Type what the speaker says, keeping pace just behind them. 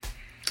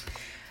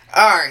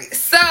Alright,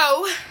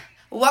 so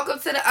welcome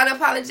to the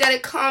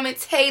Unapologetic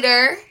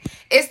Commentator.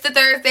 It's the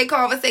Thursday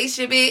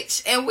conversation,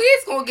 bitch. And we're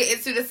just gonna get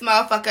into this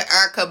motherfucking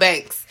Erica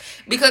Banks.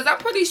 Because I'm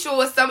pretty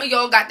sure some of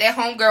y'all got that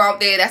homegirl out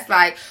there that's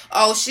like,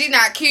 oh, she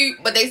not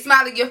cute, but they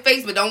smile in your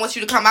face, but don't want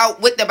you to come out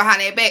with them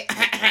behind their back.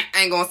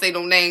 I ain't gonna say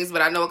no names,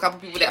 but I know a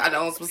couple people that I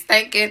know was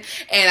thinking,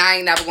 and I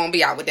ain't never gonna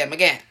be out with them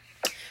again.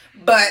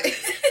 But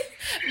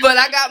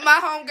I got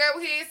my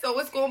homegirl here, so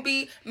it's gonna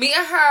be me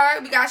and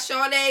her. We got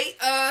Sade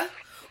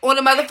on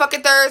a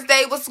motherfucking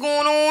Thursday. What's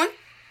going on?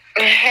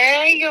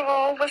 Hey,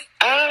 y'all. What's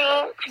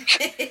up?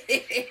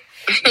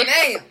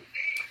 Damn.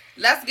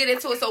 Let's get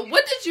into it. So,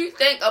 what did you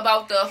think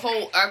about the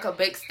whole Erica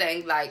Banks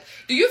thing? Like,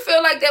 do you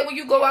feel like that when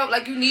you go out,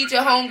 like you need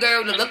your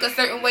homegirl to look a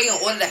certain way in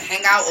order to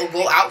hang out or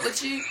go out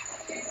with you?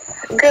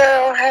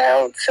 Girl,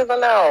 hell to the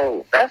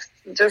no. That's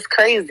just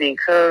crazy,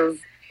 because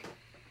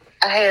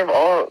I have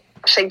all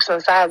shapes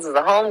and sizes of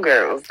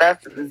homegirls.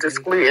 That's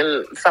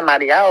excluding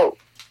somebody out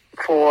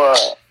for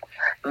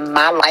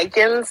my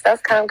likings.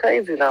 That's kind of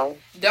crazy, though.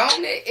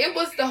 Don't it? It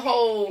was the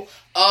whole,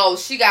 oh,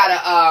 she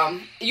gotta,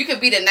 you could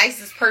be the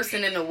nicest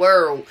person in the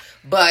world,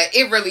 but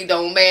it really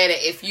don't matter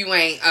if you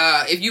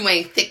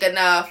ain't thick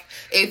enough,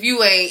 if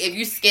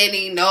you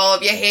skinny, no,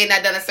 if your hair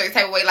not done a certain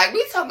type of way. Like,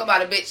 we talk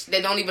about a bitch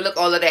that don't even look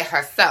all of that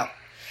herself.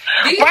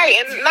 Right,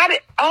 and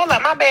hold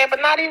up, my bad,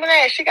 but not even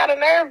that. She got a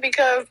nerve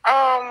because,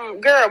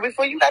 girl,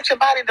 before you got your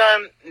body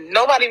done,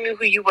 nobody knew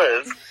who you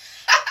was.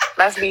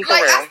 Let's be for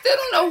like, real. I still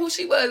don't know who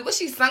she was. Was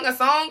she sung a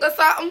song or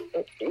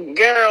something?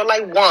 Girl,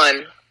 like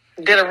one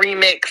did a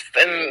remix,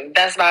 and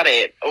that's about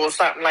it, or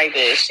something like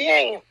that. She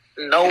ain't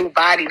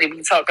nobody to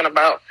be talking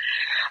about.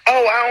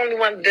 Oh, I only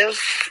want this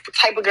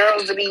type of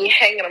girls to be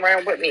hanging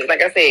around with me.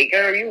 Like I said,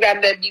 girl, you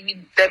got that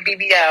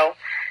BBL,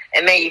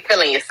 and then you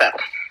feeling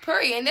yourself.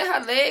 Period. And then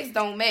her legs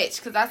don't match,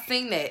 because I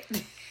seen that.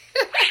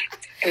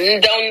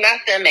 Don't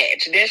nothing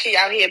match. Then she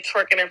out here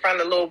twerking in front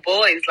of little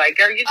boys. Like,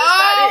 girl, you just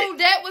not it. Oh,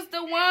 that was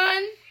the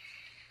one?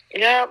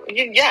 Yeah,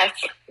 yes.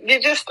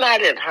 You're just not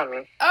it,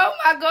 honey. Oh,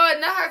 my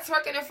God. Not her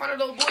twerking in front of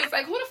little boys.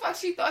 Like, who the fuck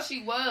she thought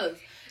she was?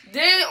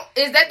 Then,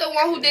 is that the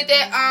one who did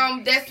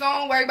that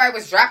song where everybody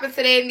was dropping to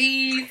their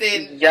knees?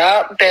 And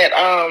yup,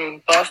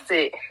 that,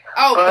 Busted.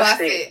 Oh,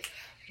 Busted.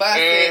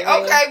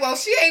 Mm-hmm. Okay, well,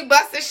 she ain't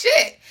busted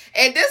shit.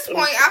 At this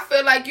point, I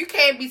feel like you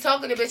can't be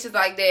talking to bitches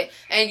like that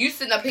and you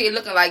sitting up here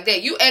looking like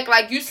that. You act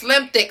like you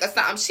slim thick or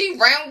something. She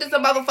round as a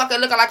motherfucker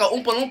looking like a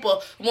Oompa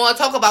Loompa. Want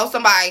to talk about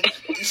somebody.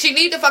 She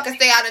need to fucking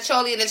stay out of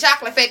Charlie and the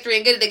Chocolate Factory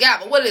and get it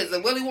together. What is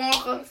it, Willy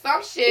Wonka?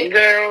 Some shit.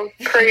 Girl,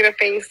 creative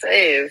face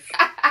is.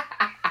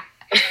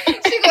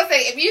 She gonna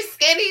say, if you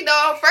skinny,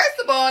 dog, first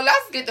of all,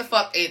 let's get the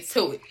fuck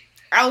into it.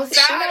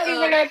 Outside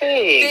of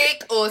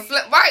thick or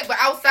slim, right? But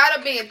outside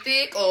of being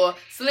thick or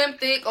slim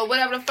thick or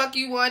whatever the fuck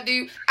you want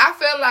to do, I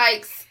feel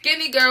like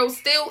skinny girls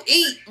still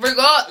eat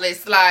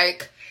regardless.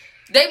 Like,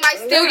 they might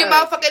steal your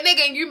motherfucking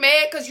nigga and you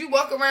mad because you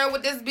walk around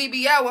with this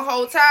BBL the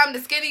whole time. The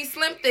skinny,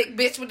 slim, thick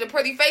bitch with the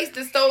pretty face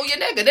that stole your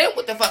nigga. Then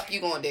what the fuck you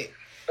gonna do?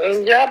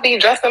 Y'all be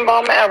dressing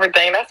bomb and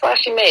everything. That's why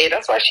she mad.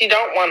 That's why she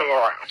don't want them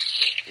around.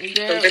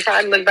 Because they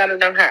probably look better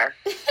than her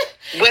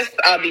with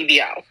a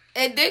BBL.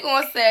 And they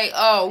gonna say,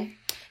 oh,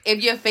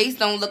 if your face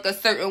don't look a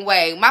certain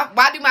way.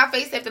 Why do my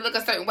face have to look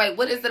a certain way?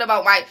 What is it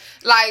about my...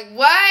 Like,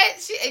 what?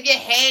 If your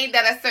hair ain't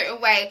done a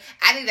certain way,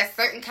 I need a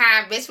certain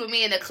kind of bitch with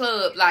me in the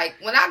club. Like,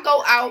 when I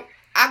go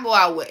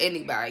out with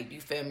anybody,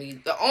 you feel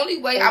me? The only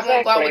way I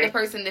won't go out with a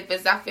person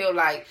if I feel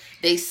like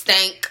they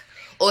stink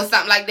or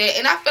something like that.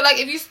 And I feel like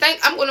if you stink,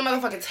 I'm going to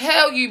motherfucking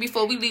tell you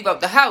before we leave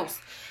out the house.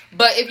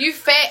 But if you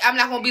fat, I'm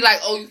not going to be like,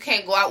 oh, you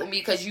can't go out with me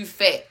because you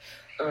fat.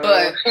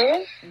 But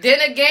then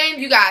again,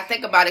 you gotta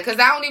think about it, because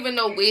I don't even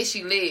know where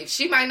she lives.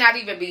 She might not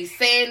even be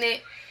saying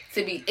it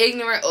to be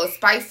ignorant or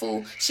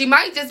spiteful. She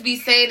might just be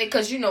saying it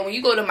because, you know, when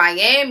you go to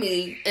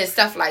Miami and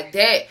stuff like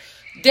that,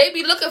 they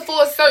be looking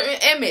for a certain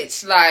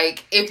image.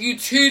 Like, if you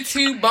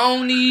too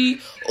bony,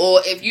 or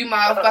if you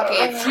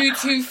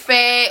motherfucking too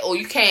fat, or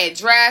you can't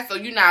dress, or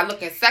you not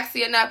looking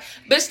sexy enough,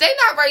 bitch, they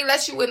not ready to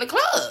let you in the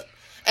club.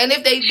 And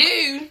if they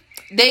do,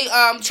 they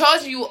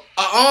charge you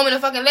an arm and a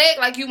fucking leg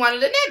like you one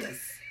of the niggas.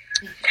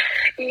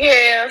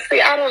 Yeah,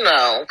 see, I don't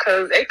know,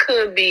 because it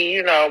could be,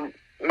 you know,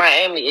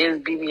 Miami is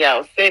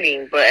BBL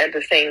City, but at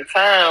the same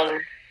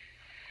time,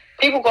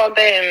 people go out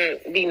there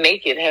and be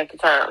naked half the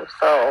time,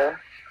 so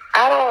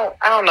I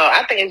don't know.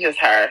 I think it's just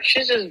her.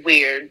 She's just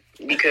weird,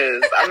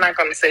 because I'm not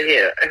going to sit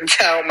here and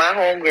tell my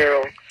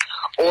homegirl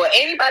or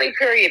anybody,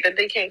 period, that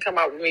they can't come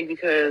out with me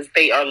because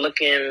they are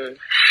looking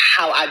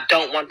how I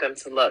don't want them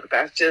to look.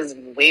 That's just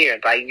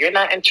weird. Like, you're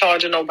not in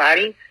charge of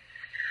nobody.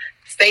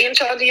 Stay in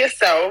charge of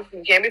yourself.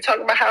 You can't be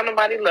talking about how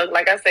nobody look.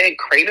 Like I said,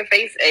 creative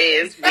face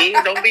ass. Wigs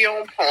don't be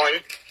on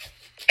point.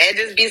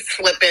 Edges be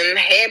slipping.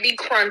 Hair be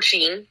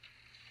crunchy.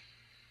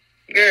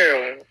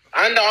 Girl,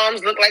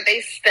 underarms look like they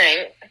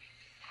stink.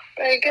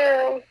 Hey,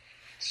 girl.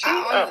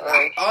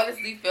 I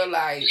honestly feel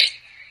like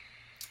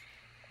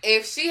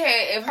if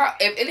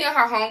any of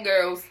her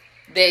homegirls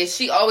that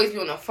she always be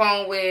on the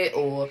phone with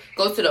or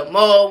go to the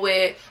mall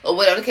with or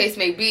whatever the case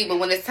may be, but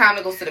when it's time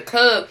to go to the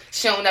club,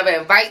 she don't never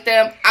invite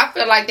them. I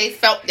feel like they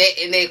felt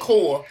that in their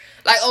core.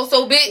 Like, oh,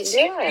 so bitch,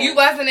 you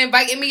wasn't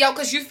inviting me out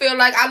because you feel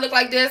like I look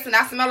like this and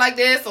I smell like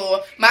this or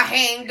my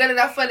hair ain't good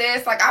enough for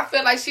this. Like, I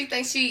feel like she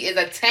thinks she is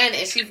a 10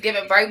 and she's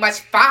giving very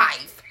much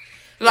 5.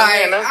 Like,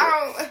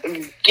 I don't...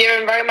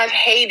 Giving very much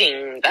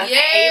hating. That's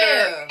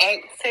hater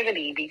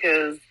activity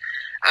because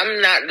I'm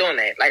not doing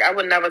that. Like, I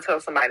would never tell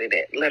somebody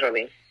that,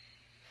 literally.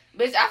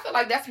 Bitch, I feel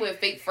like that's where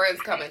fake friends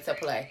come into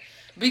play.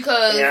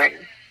 Because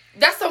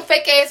that's some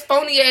fake ass,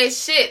 phony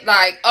ass shit.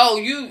 Like, oh,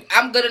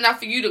 I'm good enough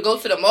for you to go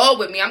to the mall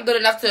with me. I'm good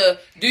enough to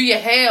do your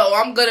hair. Or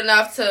I'm good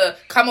enough to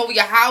come over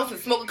your house and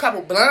smoke a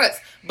couple blunts.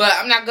 But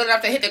I'm not good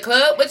enough to hit the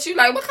club. But you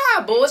like, what kind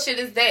of bullshit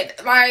is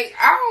that? Like,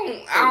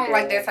 I don't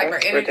like that type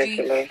of energy.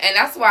 Ridiculous. And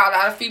that's why a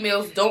lot of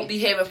females don't be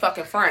having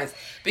fucking friends.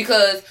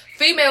 Because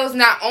females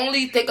not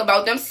only think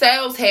about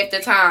themselves half the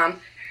time,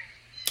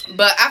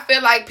 but I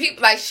feel like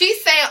people, like,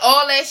 she's saying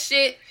all that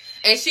shit,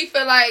 and she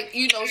feel like,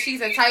 you know,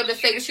 she's entitled to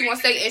say what she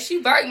wants to say, and she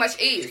very much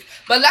is.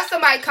 But let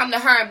somebody come to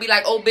her and be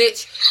like, oh,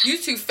 bitch, you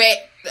too fat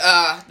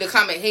to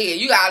come in here.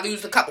 You gotta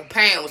lose a couple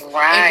pounds, and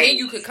then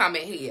you could come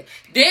in here.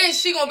 Then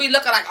she gonna be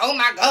looking like, oh,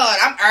 my God,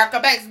 I'm Erica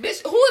Banks.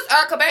 Bitch, who is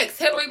Erica Banks?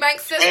 Hillary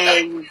Banks' sister?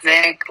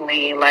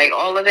 Exactly. Like,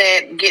 all of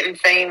that getting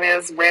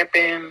famous,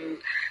 rapping,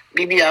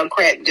 BBL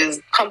crap,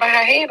 just pumping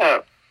her head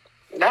up.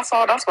 That's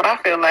all. That's what I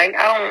feel like.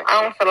 I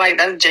don't feel like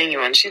that's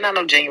genuine. She's not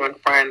no genuine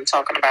friend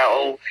talking about,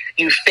 oh,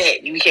 you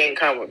fat, you can't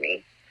come with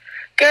me.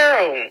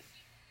 Girl,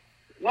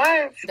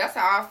 what? That's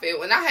how I feel.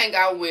 When I hang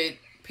out with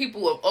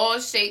people of all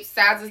shapes,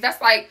 sizes, that's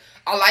like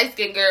a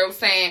light-skinned girl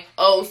saying,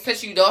 oh,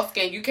 since you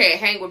dark-skinned, you can't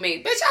hang with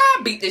me. Bitch,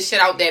 I'll beat this shit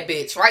out that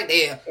bitch right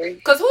there.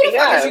 Because who the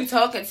fuck is you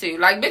talking to?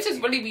 Like,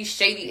 bitches really be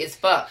shady as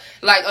fuck.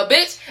 Like, a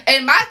bitch,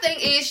 and my thing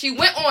is, she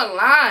went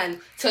online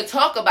to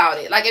talk about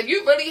it. Like, if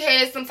you really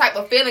had some type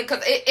of feeling,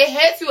 because it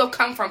had to have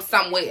come from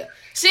somewhere.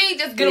 She ain't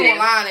just get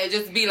online and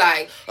just be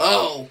like,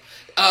 oh,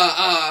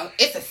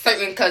 it's a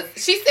certain, because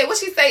she said, what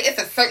she say?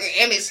 It's a certain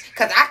image,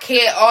 because I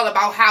care all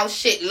about how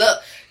shit look.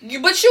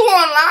 But you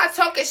online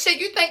talking shit.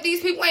 You think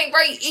these people ain't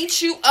ready to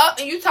eat you up,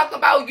 and you talking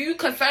about you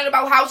concerned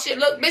about how shit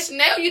look. Bitch,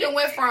 now you done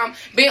went from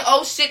being,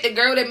 oh shit, the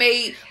girl that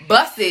made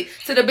Busted,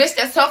 to the bitch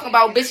that's talking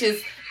about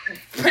bitches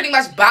pretty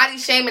much body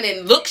shaming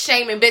and look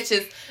shaming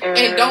bitches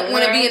and don't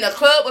want to be in a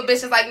club with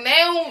bitches. Like,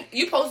 now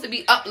you supposed to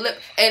be uplift.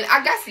 And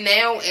I guess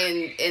now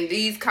in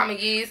these coming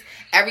years,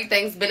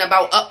 everything's been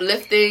about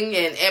uplifting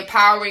and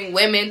empowering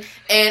women.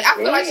 And I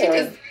feel like she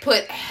just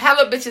put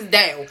hella bitches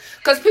down.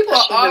 Because people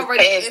are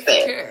already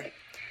insecure.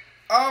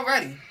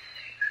 Already.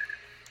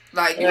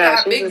 Like, you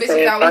got big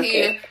bitches out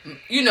here,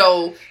 you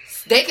know,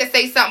 they can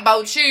say something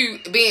about you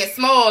being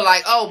small,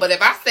 like, oh, but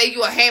if I say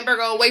you a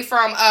hamburger away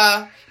from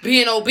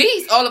being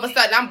obese, all of a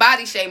sudden I'm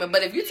body shaming.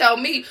 But if you tell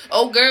me,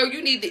 oh girl,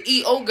 you need to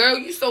eat, oh girl,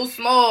 you so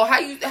small, how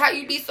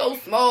you be so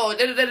small,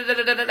 da da da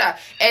da da da da.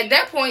 At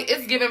that point,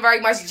 it's giving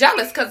very much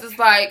jealous, because it's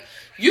like,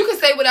 you can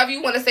say whatever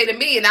you want to say to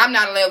me, and I'm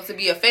not allowed to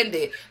be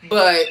offended.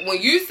 But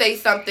when you say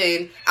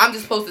something, I'm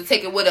just supposed to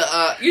take it with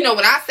a, you know,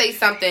 when I say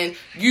something,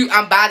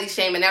 I'm body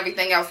shaming,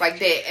 everything else like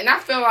that. And I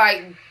feel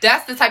like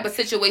that's the type of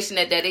situation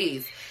that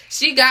is.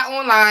 She got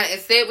online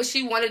and said what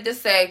she wanted to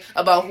say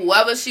about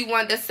whoever she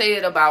wanted to say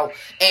it about,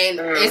 and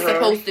it's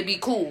supposed to be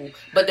cool.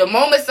 But the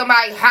moment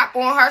somebody hop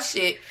on her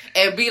shit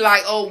and be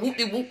like, oh,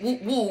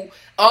 whoop-de-whoop-whoop-woo,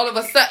 all of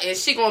a sudden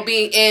she gonna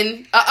be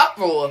in an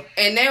uproar.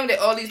 And now that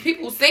all these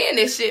people saying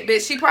this shit,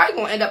 bitch, she probably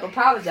gonna end up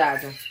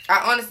apologizing.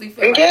 I honestly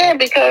feel like that.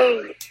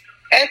 Because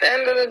at the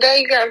end of the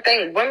day, you gotta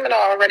think, women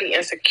are already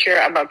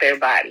insecure about their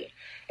body.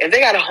 If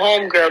they got a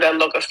homegirl that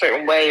look a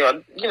certain way,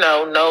 or, you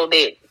know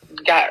that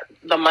got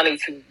the money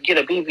to get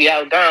a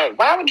BBL done,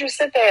 why would you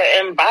sit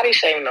there and body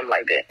shame them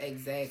like that?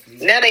 Exactly.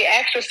 Now they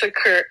extra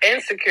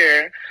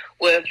insecure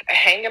with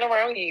hanging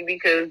around you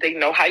because they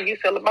know how you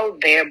feel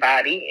about their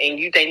body, and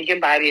you think your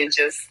body is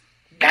just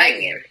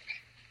banging.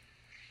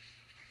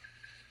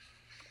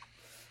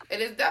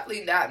 It is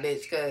definitely not,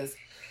 bitch, because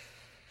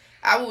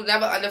I will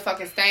never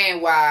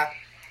understand why.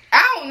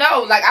 I don't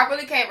know. Like, I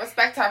really can't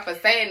respect her for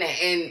saying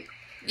that. And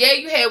yeah,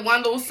 you had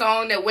one little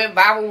song that went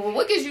viral. But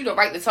what gives you the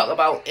right to talk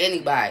about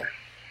anybody?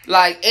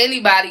 Like,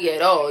 anybody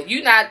at all.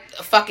 You not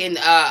fucking, who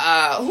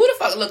the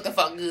fuck look the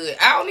fuck good?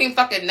 I don't even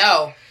fucking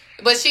know.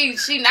 But she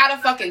not a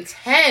fucking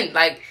 10.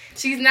 Like,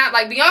 she's not,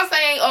 like, Beyonce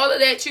ain't all of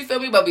that, you feel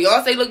me? But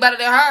Beyonce look better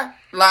than her.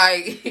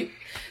 Like,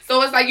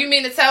 so it's like, you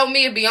mean to tell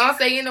me if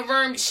Beyonce in the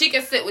room, she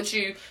can sit with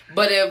you.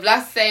 But if,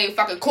 let's say,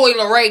 fucking Coi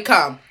Leray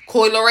come,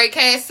 Coi Leray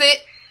can't sit?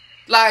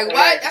 Like,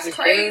 what? That's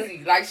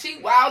crazy. Like, she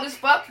wild as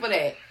fuck for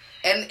that.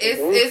 And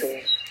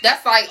it's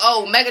that's like,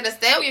 oh, Megan Thee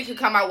Stallion can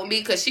come out with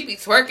me because she be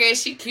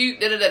twerking, she cute,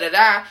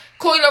 da-da-da-da-da.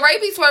 Coi Leray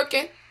be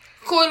twerking.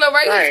 Coi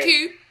Leray is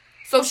cute.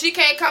 So she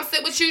can't come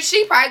sit with you.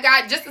 She probably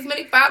got just as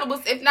many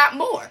followers, if not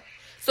more.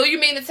 So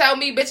you mean to tell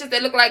me bitches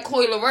that look like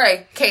Coi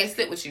Leray can't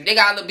sit with you? They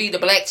gotta be the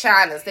Black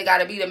Chinas. They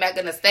gotta be the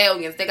Megan Thee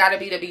Stallions. They gotta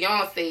be the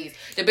Beyoncés.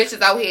 The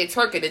bitches out here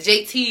twerking. The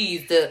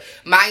JTs. The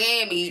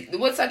Miami.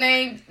 What's her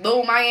name?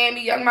 Little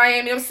Miami. Young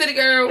Miami. Them city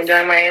girls.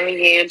 Young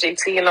Miami, yeah.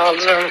 JT and all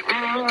of them.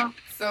 Mm-hmm.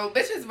 So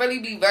bitches really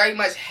be very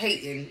much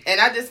hating.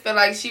 And I just feel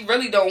like she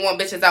really don't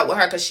want bitches out with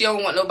her because she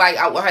don't want nobody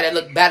out with her that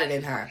look better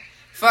than her.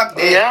 Fuck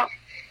that. Yeah.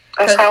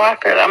 That's how I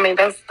feel. I mean,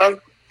 that's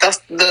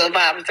the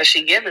vibes that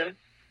she giving.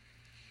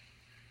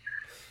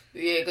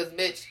 Yeah, because,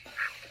 bitch,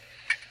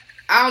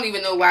 I don't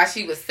even know why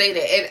she would say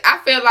that. And I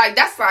feel like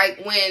that's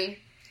like when,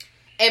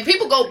 and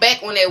people go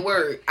back on that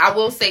word. I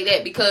will say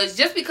that because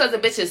just because a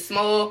bitch is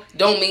small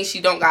don't mean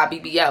she don't got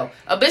BBL.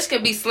 A bitch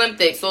can be slim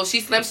thick. So if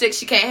she's slim thick,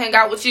 she can't hang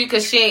out with you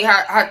because she ain't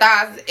her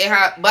thighs and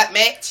her butt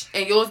match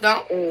and yours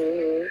don't.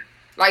 Mm-hmm.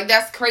 Like,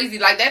 that's crazy.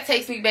 Like, that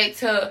takes me back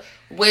to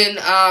when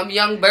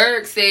Young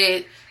Berg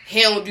said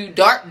he don't do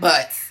dark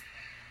butts.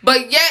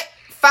 But yet,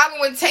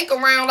 following Tank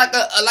around like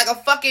a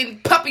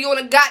fucking puppy on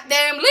a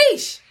goddamn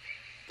leash.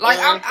 Like,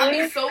 I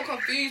be so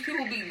confused.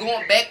 People be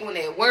going back on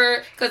that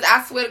word. Because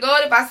I swear to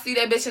God, if I see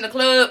that bitch in the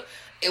club,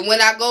 and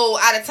when I go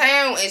out of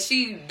town and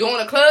she doing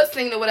a club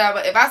scene or whatever,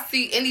 if I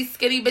see any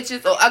skinny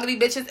bitches or ugly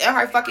bitches in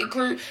her fucking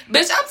crew,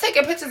 bitch, I'm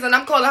taking pictures and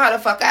I'm calling her the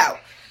fuck out.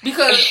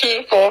 Because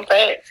ain't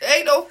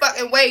no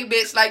fucking way,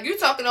 bitch. Like, you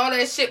talking all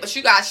that shit, but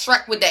you got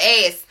Shrek with the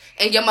ass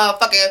and your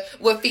motherfucker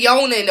with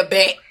Fiona in the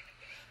back.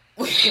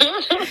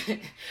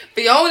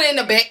 Fiona in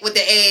the back with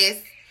the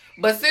ass.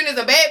 But soon as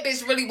a bad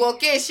bitch really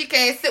walk in, she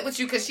can't sit with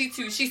you because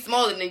she's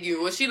smaller than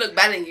you or she look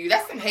better than you.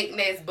 That's some hating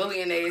ass,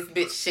 bullying ass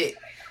bitch shit.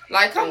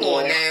 Like, come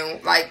on now.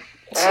 Like,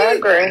 I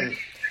agree.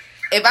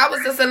 If I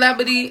was a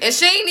celebrity, and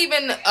she ain't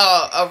even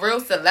a real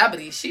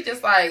celebrity, she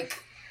just like,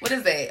 what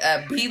is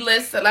that? A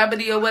B-list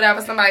celebrity or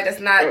whatever. Somebody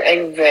that's not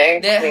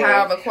that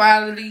high of a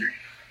quality.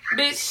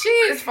 Bitch, she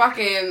is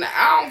fucking,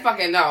 I don't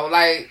fucking know.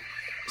 Like,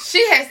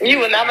 she has to. You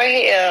will never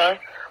hear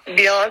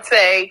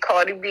Beyonce,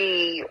 Cardi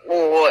B,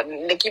 or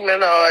Nicki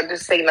Minaj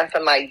just say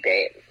nothing like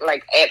that,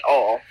 like at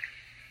all.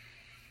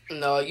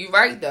 No, you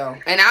right though,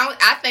 and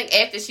I think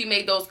after she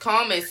made those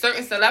comments,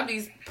 certain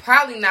celebrities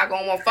probably not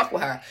gonna want to fuck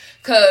with her.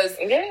 Cause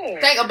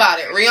think about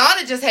it,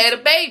 Rihanna just had a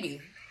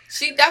baby.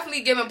 She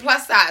definitely giving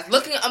plus size,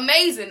 looking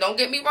amazing. Don't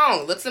get me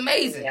wrong, looks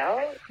amazing.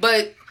 Yeah.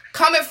 But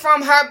coming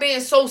from her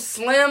being so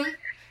slim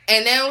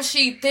and now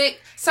she thick,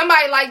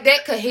 somebody like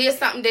that could hear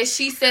something that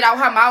she said out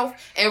her mouth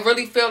and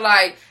really feel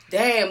like,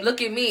 damn,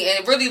 look at me,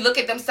 and really look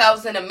at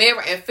themselves in the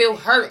mirror and feel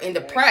hurt and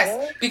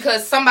depressed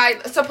because somebody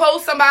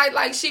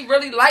like she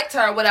really liked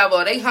her or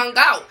whatever, they hung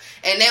out,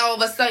 and now all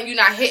of a sudden you're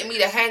not hitting me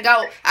to hang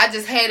out, I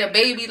just had a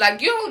baby.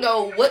 Like, you don't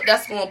know what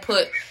that's going to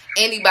put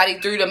anybody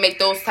through to make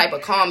those type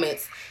of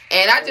comments.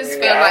 And I just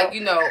feel like,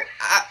 you know,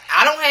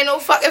 I don't have no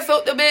fucking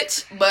filter,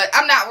 bitch, but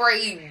I'm not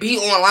ready to be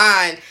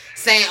online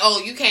saying,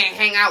 oh, you can't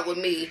hang out with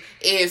me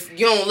if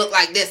you don't look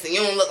like this and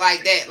you don't look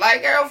like that.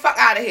 Like, girl, fuck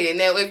out of here.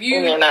 Now, if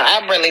you... No,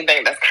 I really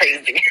think that's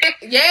crazy.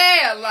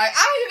 Yeah, like,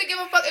 I don't even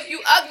give a fuck if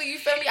you ugly, you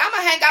feel me? I'm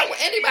gonna hang out with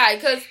anybody,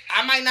 because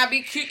I might not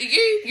be cute to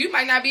you, you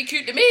might not be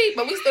cute to me,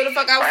 but we still the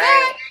fuck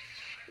outside.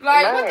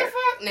 Right. Like, what the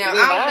fuck? Now,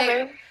 I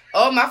don't think...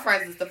 all my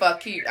friends is the fuck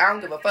cute. I don't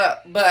give a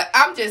fuck. But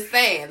I'm just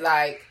saying,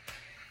 like,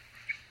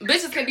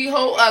 bitches can be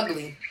whole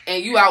ugly,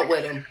 and you out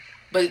with them.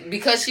 But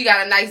because she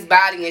got a nice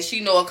body and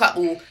she know a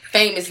couple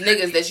famous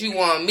niggas that you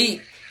want to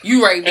meet,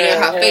 you right there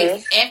in her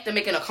face after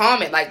making a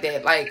comment like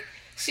that. Like,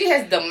 she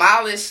has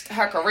demolished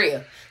her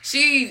career.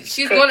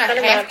 She's going to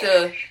have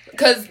to,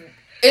 because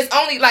it's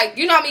only like,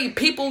 you know how many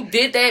people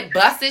did that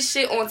busted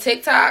shit on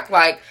TikTok?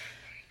 Like,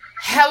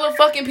 hella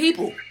fucking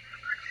people.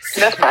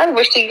 That's probably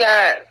what she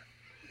got,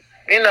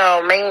 you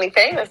know, mainly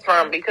famous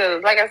from,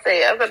 because like I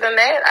said, other than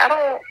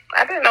that,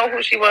 I didn't know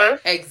who she was.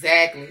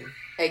 Exactly.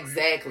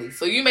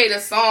 So you made a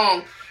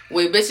song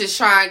where bitches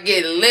trying to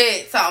get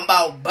lit, talking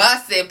about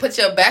busted, put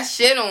your best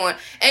shit on,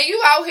 and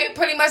you out here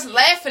pretty much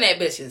laughing at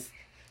bitches.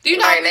 Do you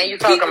know? Right, now you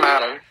talking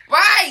about them.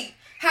 Right.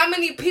 How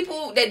many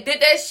people that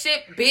did that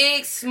shit,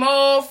 big,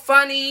 small,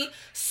 funny,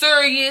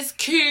 serious,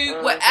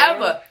 cute,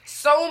 whatever.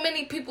 So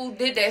many people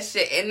did that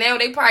shit, and now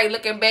they probably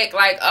looking back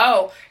like,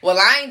 oh, well,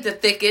 I ain't the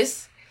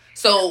thickest.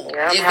 So is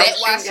that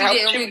why she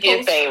didn't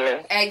get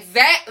famous?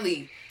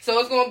 Exactly. So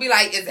it's gonna be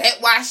like, is that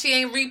why she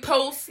ain't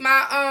repost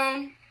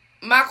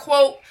my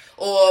quote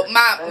or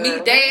me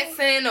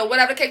dancing or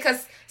whatever?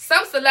 Because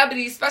some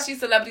celebrities, especially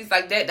celebrities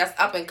like that, that's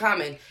up and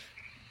coming,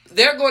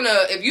 they're gonna,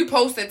 if you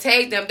post and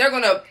tag them, they're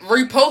gonna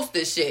repost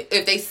this shit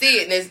if they see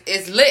it and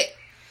it's lit.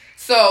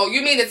 So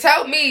you mean to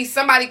tell me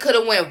somebody could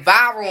have went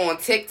viral on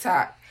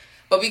TikTok,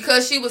 but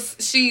because she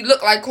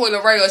looked like Coi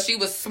Leray or she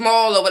was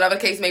small or whatever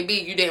the case may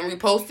be, you didn't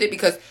repost it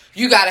because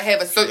you gotta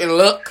have a certain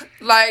look?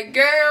 Like,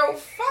 girl,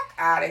 fuck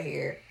out of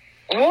here.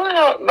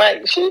 Well,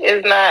 like, she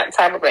is not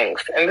Tyra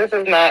Banks, and this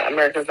is not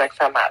America's Next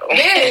Top Model.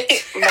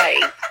 Bitch.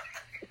 Like,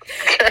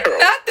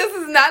 this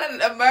is not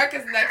an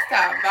America's Next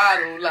Top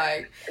Model.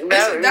 Like,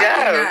 this is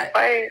definitely not.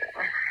 Like,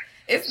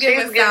 It's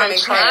giving Simon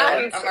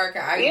Cowell,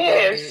 American Idol.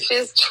 Yeah,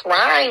 she's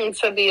trying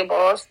to be a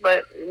boss,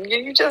 but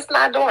you're just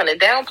not doing it.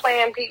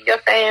 Downplaying your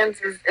fans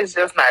is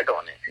just not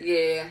doing it.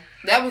 Yeah,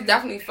 that was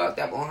definitely fucked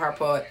up on her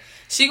part.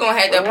 She gonna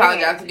have to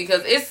apologize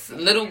because it's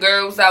little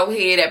girls out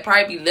here that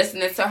probably be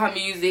listening to her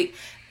music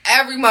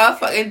every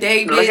motherfucking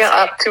day, bitch. Looking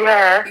up to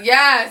her.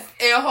 Yes,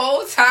 and the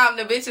whole time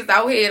the bitch is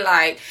out here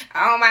like,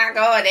 oh my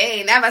God, they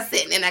ain't never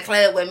sitting in a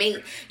club with me.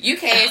 You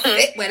can't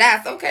sit with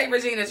us. Okay,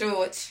 Regina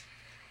George.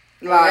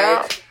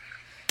 Like,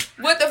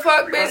 what the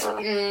fuck,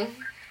 bitch?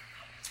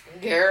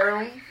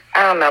 Girl.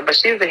 I don't know, but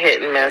she's a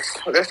hit and miss.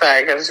 That's all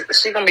right, because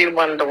she's going to be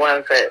one of the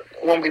ones that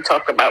won't be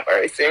talked about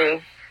very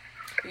soon.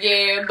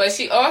 Yeah, but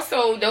she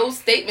also, those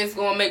statements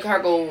going to make her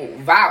go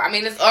viral. I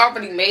mean, it's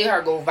already made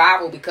her go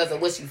viral because of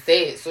what she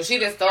said. So she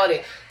just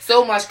started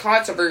so much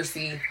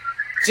controversy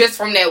just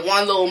from that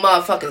one little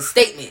motherfucking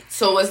statement.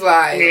 So it's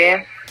like...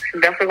 Yeah,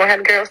 definitely going to have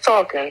the girls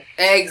talking.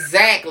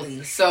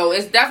 Exactly. So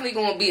it's definitely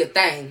going to be a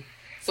thing.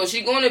 So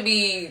she's going to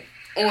be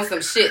on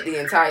some shit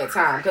the entire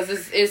time. Because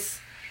it's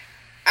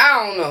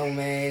I don't know,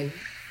 man.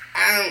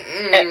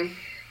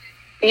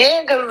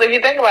 Yeah, because if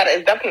you think about it,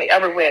 it's definitely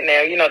everywhere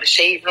now. You know, the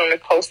Shade Room is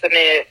posting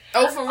it.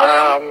 Oh, for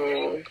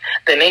real?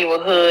 The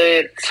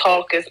neighborhood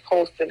talk is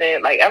posting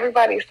it. Like,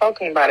 everybody's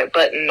talking about it,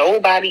 but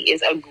nobody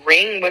is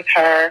agreeing with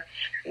her.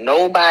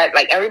 Nobody,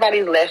 like,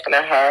 everybody's laughing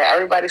at her.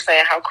 Everybody's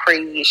saying how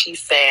crazy she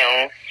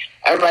sounds.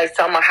 Everybody's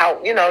talking about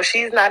how, you know,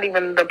 she's not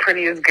even the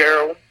prettiest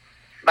girl.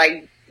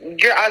 Like,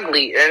 you're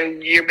ugly,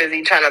 and you're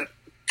busy trying to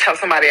tell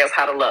somebody else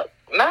how to look.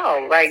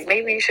 No, like,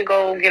 maybe you should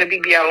go get a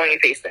BBL on your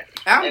face then.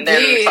 And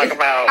then talk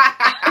about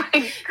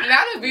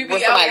not a BBL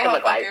on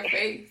her fucking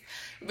face.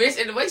 Bitch,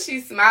 and the way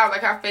she smiles,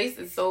 like, her face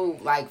is so,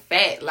 like,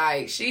 fat.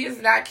 Like, she is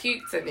not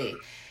cute to me.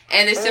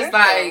 And it's just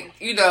like,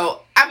 you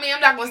know, I mean, I'm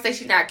not going to say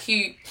she's not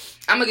cute.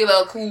 I'm going to give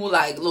her a cool,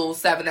 like, little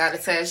 7 out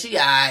of 10. She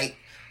alright.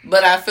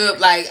 But I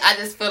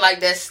just feel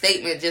like that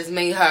statement just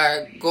made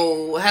her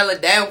go hella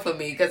down for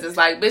me. Because it's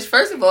like, bitch,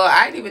 first of all,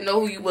 I didn't even know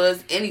who you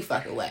was any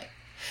fucking way.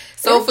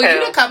 So for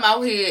you to come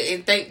out here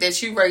and think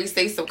that you ready to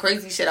say some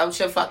crazy shit out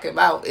your fucking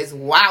mouth is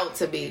wild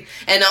to me.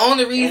 And the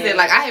only reason,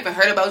 like, I haven't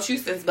heard about you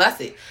since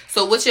Busted.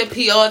 So what your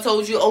PR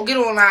told you, get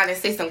online and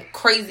say some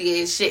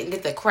crazy ass shit and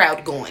get the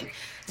crowd going.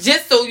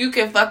 Just so you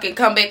can fucking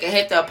come back and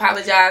have to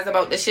apologize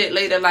about the shit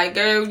later. Like,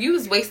 girl, you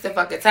was wasting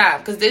fucking time.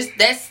 Because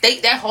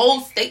that whole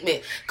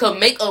statement could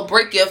make or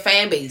break your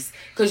fan base.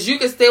 Because you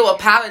can still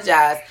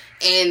apologize.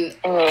 And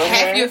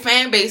half your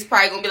fan base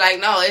probably going to be like,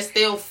 no, it's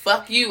still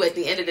fuck you at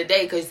the end of the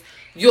day. Because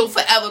you'll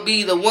forever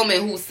be the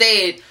woman who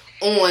said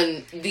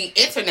on the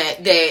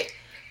internet that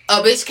a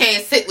bitch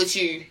can't sit with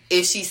you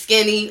if she's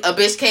skinny. A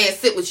bitch can't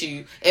sit with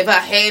you if her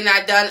hair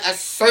not done a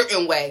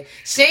certain way.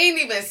 She ain't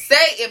even say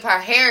if her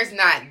hair is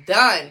not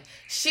done.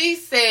 She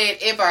said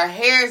if her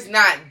hair is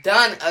not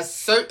done a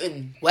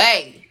certain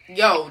way.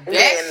 Yo,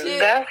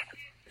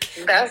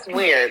 that's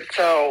weird.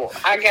 So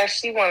I guess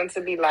she wanted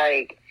to be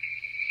like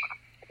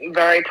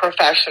very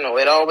professional.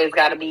 It always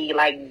got to be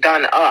like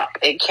done up.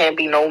 It can't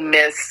be no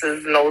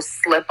misses, no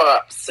slip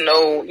ups,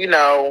 no, you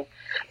know,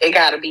 it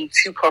got to be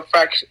to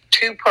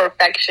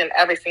perfection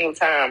every single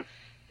time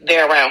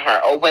they're around her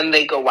or when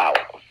they go out.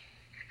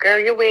 Girl,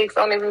 your wigs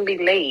don't even be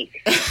laid.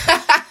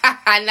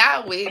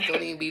 Now wigs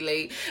don't even be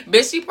laid.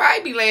 Bitch, she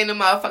probably be laying the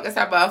motherfuckers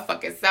her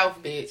motherfucking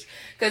self, bitch.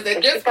 Because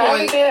at this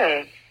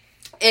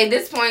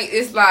point,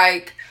 it's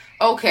like,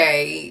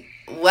 okay,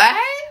 what?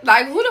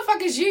 Like, who the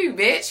fuck is you,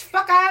 bitch?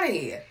 Fuck out of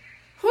here.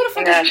 Who the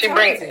fuck is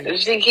you?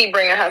 She keep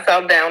bringing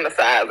herself down the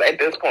size at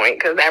this point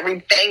because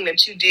everything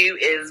that you do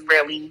is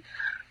really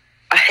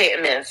a hit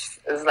and miss.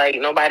 It's like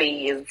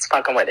nobody is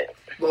fucking with it.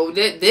 Well,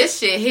 this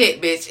shit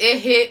hit, bitch. It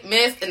hit,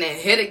 missed, and then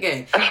hit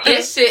again.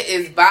 This shit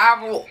is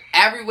viral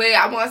everywhere.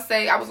 I want to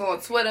say I was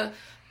on Twitter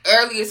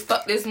early as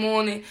fuck this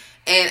morning.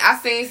 And I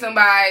seen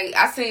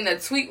a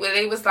tweet where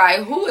they was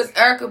like, who is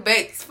Erica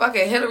Banks?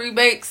 Fucking Hillary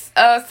Banks'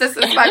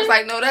 sister. Spike's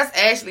like, no, that's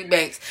Ashley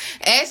Banks.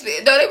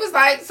 No, they was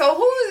like, so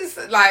who is,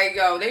 like,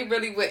 yo, they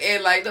really went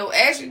in like, no,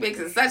 Ashley Banks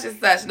is such and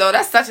such. No,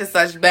 that's such and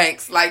such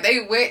Banks. Like,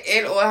 they went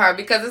in on her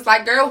because it's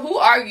like, girl, who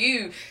are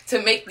you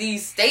to make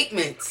these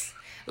statements?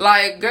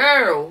 Like,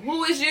 girl,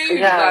 who is you?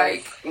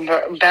 Yes,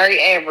 like,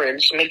 very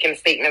average, making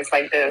statements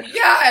like this.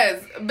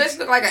 Yes, bitch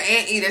look like an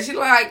anteater. She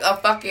look like a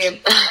fucking.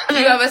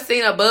 You ever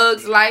seen A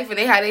Bug's Life and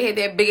they had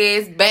that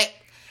big ass back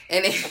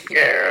and then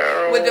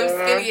with them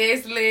skinny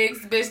ass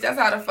legs, bitch? That's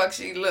how the fuck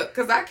she look.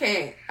 Cause I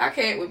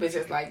can't with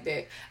bitches like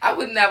that. I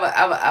would never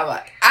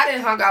ever. I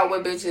didn't hung out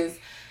with bitches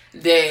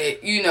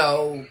that, you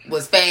know,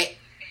 was fat,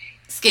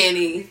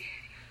 skinny,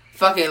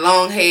 fucking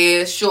long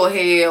hair, short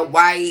hair,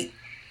 white,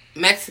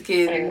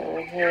 Mexican,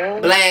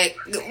 black,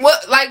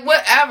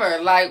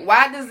 whatever. Like,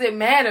 why does it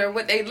matter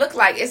what they look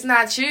like? It's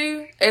not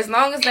you. As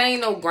long as they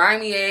ain't no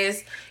grimy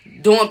ass,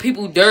 doing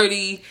people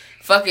dirty,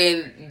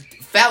 fucking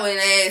felon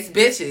ass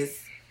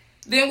bitches,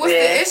 then what's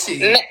the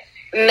issue?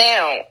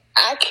 Now,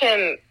 I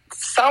can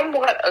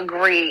somewhat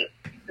agree,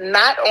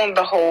 not on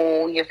the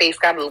whole, your face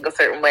gotta look a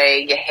certain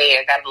way, your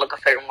hair gotta look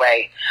a certain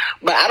way,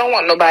 but I don't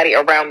want nobody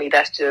around me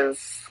that's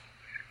just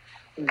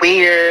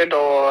weird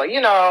or,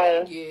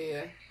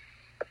 Yeah.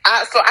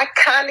 So I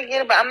kind of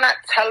get it, but I'm not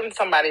telling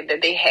somebody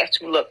that they have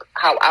to look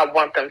how I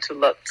want them to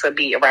look to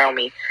be around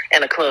me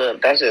in a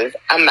club.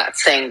 I'm not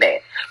saying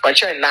that.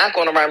 But you're not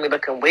going around me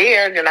looking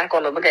weird. You're not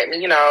going to look at me,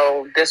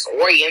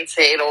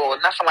 disoriented or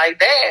nothing like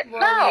that. Well,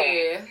 no.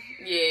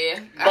 Yeah.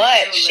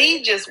 But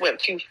she just went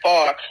too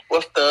far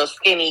with the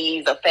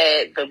skinnies, the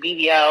fat, the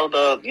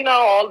BBL,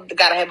 all the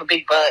gotta have a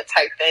big butt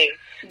type thing.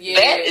 Yeah.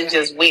 That is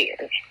just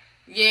weird.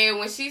 Yeah,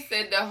 when she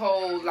said the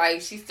whole,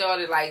 like, she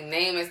started, like,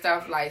 naming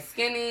stuff like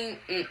skinny,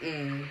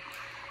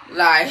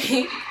 like,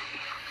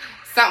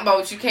 something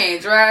about you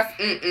can't dress,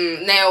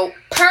 Now,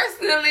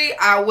 personally,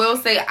 I will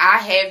say I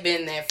have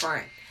been that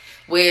friend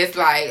where it's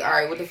like, all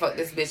right, what the fuck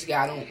this bitch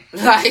got on?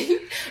 Like,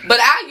 but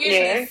I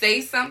usually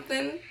say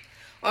something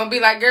or be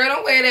like, girl,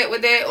 don't wear that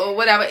with that or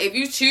whatever. If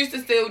you choose to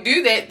still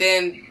do that,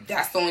 then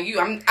that's on you.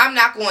 I'm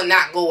not going to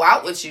not go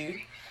out with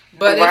you.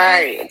 But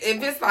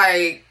if it's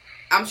like,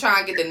 I'm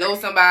trying to get to know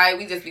somebody.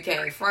 We just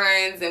became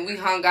friends and we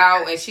hung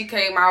out. And she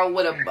came out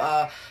with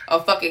a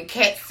fucking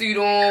cat suit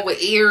on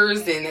with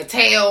ears and a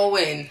tail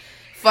and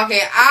fucking.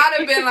 I'd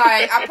have been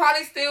like, I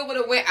probably still would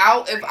have went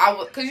out if I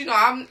would, cause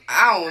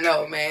I don't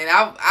know, man.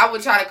 I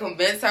would try to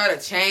convince her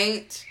to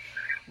change,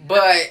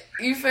 but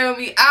you feel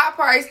me? I'll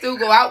probably still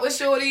go out with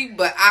shorty,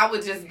 but I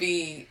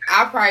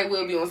probably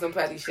will be on some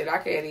petty shit. I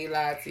can't even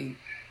lie to you.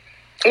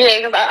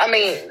 Yeah, because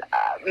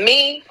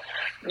me.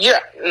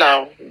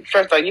 No,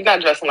 first of all, you're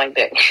not dressing like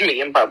that with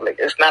me in public.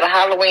 It's not a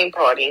Halloween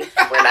party.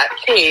 We're not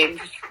kids.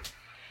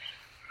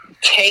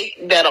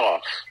 Take that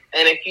off.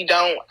 And if you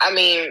don't,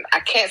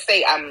 I can't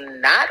say I'm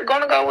not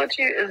going to go with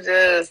you. It's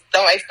just,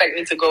 don't expect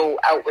me to go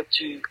out with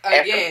you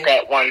after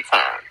that one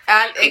time.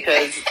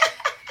 Because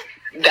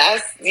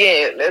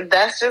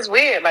that's just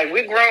weird. Like,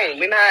 we're grown.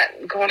 We're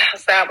not going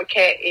outside with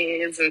cat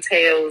ears and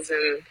tails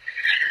and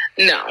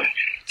no.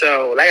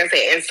 So, like I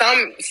said, in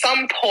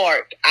some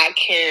part, I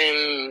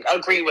can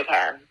agree with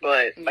her.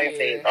 But, like I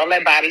said, all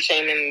that body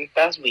shaming,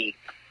 that's weak.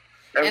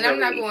 And I'm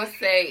not going to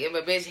say if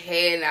a bitch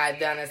hair not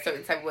done a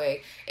certain type of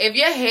way. If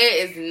your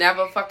hair is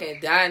never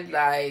fucking done,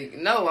 like,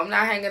 no, I'm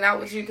not hanging out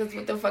with you because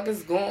what the fuck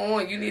is going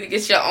on? You need to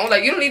get your own.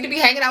 Like, you don't need to be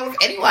hanging out with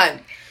anyone.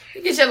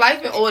 You get your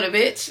life in order,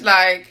 bitch.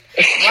 Like,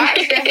 why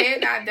is your hair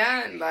not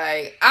done?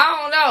 Like,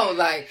 I don't know.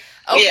 Like,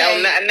 okay.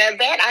 Yeah, now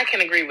that I can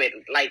agree with.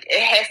 Like,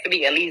 it has to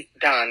be at least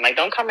done. Like,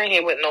 don't come in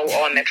here with no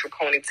all-natural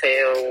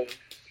ponytail.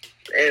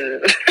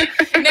 And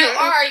now,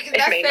 all right,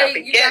 let's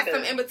say you got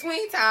some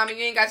in-between time and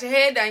you ain't got your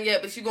hair done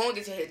yet, but you gonna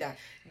get your hair done.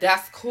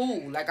 That's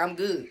cool. Like, I'm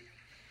good.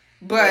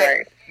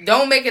 But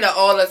don't make it an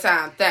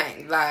all-the-time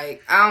thing.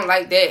 Like, I don't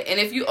like that. And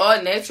if you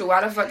are natural,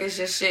 why the fuck is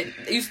your shit?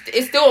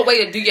 It's still a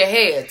way to do your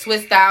hair.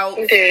 Twist out,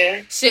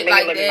 shit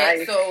like that.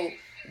 Nice. So,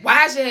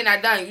 why is your hair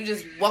not done? You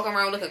just walk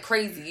around looking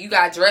crazy. You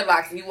got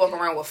dreadlocks and you walk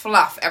around with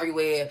fluff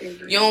everywhere.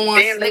 You don't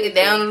want to slick it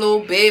down a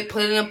little bit,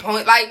 put it in a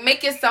point. Like,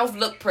 make yourself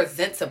look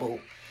presentable.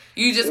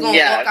 You just gonna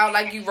walk out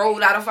like you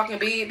rolled out of fucking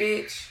bed,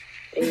 bitch.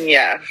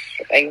 Yeah,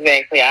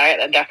 exactly. I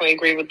definitely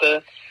agree with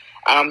the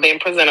being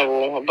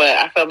presentable. But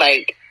I feel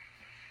like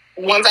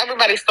once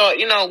everybody start,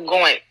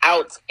 going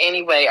out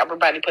anyway,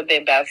 everybody put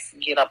their best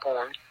get up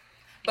on.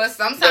 But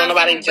sometimes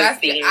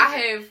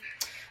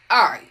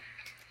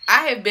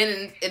I have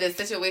been in a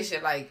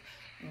situation like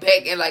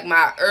back in like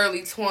my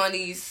early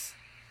 20s,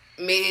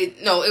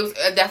 it was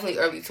definitely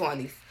early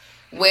 20s,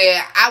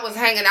 where I was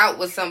hanging out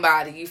with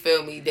somebody, you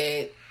feel me,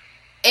 that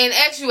in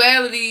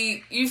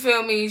actuality, you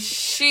feel me,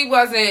 she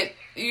wasn't,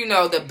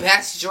 the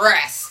best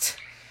dressed.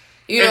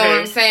 You know what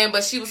I'm saying?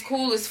 But she was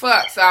cool as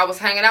fuck, so I was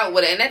hanging out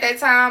with her. And at that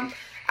time,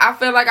 I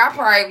feel like I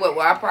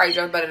probably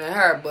dressed better than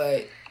her,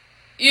 but,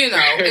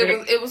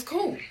 it was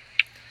cool.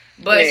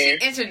 But she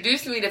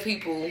introduced me to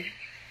people,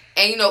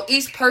 and,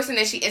 each person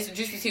that she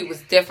introduced me to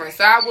was different.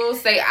 So I will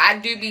say I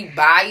do be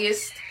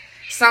biased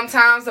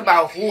sometimes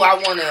about who I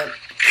want to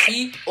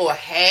keep or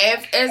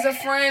have as a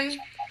friend.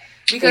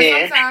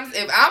 Because sometimes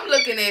if I'm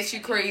looking at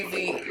you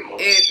crazy, and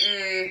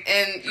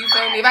you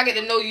feel me, if I get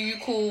to know you, you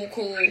cool.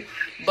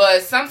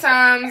 But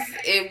sometimes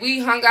if we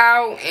hung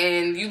out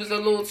and you was a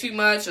little too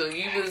much or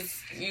you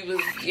was,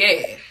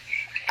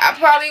 I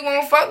probably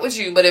won't fuck with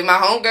you. But if my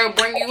homegirl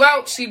bring you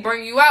out, she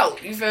bring you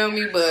out. You feel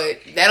me?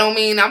 But that don't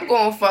mean I'm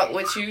going to fuck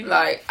with you.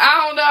 Like,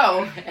 I don't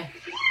know.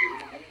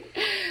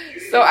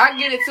 So I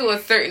get it to a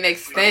certain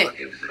extent.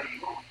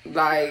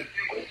 Like,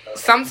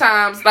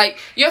 sometimes, like,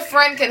 your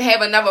friend can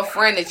have another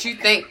friend that you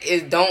think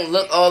don't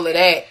look all of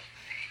that,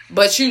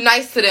 but you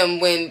nice to them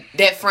when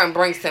that friend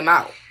brings them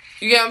out.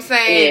 You get what I'm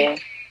saying? Yeah.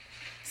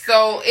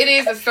 So it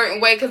is a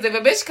certain way, because if a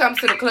bitch comes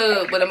to the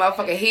club with a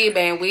motherfucking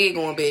headband wig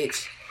on,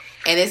 bitch,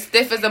 and it's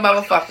stiff as a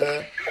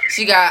motherfucker,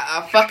 she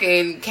got a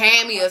fucking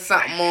cami or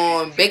something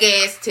on, big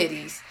ass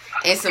titties,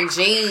 and some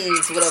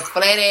jeans with a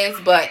flat ass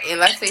butt, and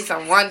let's say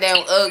some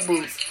rundown Ugg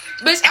boots.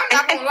 Bitch, I'm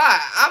not gonna lie.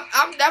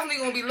 I'm definitely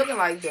gonna be looking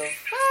like this.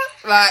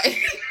 Like,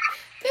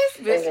 this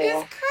bitch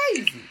is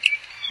crazy.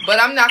 But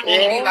I'm not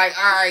gonna be like,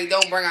 alright,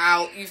 don't bring her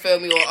out, you feel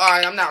me? Or,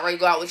 alright, I'm not ready to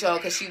go out with y'all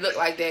because she look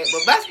like that.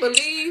 But best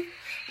believe,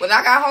 when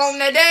I got home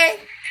that day,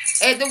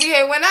 After we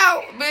had went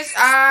out, bitch,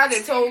 I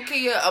done told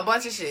Kia a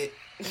bunch of shit.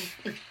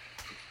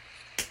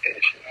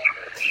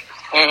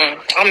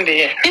 I'm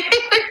dead.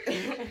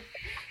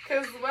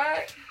 Cause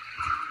what?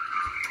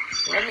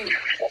 Let me.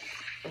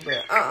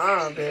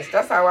 Bitch.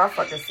 That's how I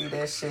fucking see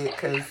that shit.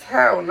 Cause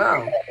hell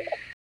no.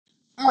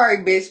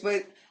 Alright, bitch,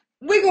 but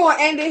we gonna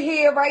end it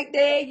here right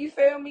there, you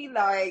feel me?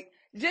 Like,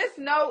 just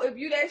know if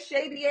you that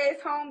shady ass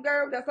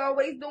homegirl that's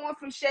always doing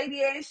some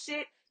shady ass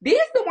shit, these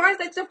the ones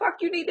that the fuck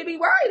you need to be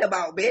worried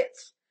about,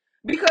 bitch.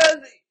 Because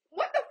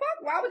what the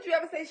fuck? Why would you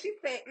ever say she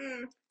said,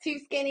 too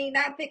skinny,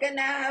 not thick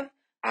enough,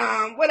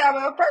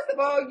 whatever. First of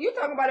all, you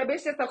talking about a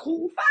bitch that's a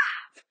cool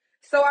 5.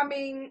 So I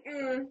mean,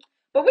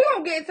 but we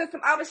gonna get into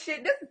some other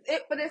shit. This is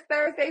it for this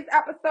Thursday's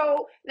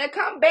episode. Now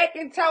come back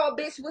and tell a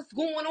bitch what's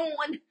going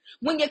on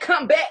when you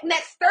come back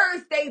next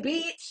Thursday,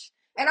 bitch.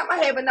 And I'm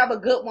gonna have another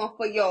good one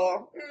for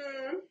y'all.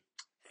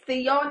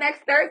 See y'all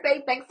next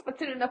Thursday. Thanks for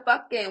tuning the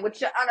fuck in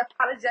with your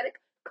unapologetic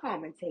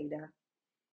commentator.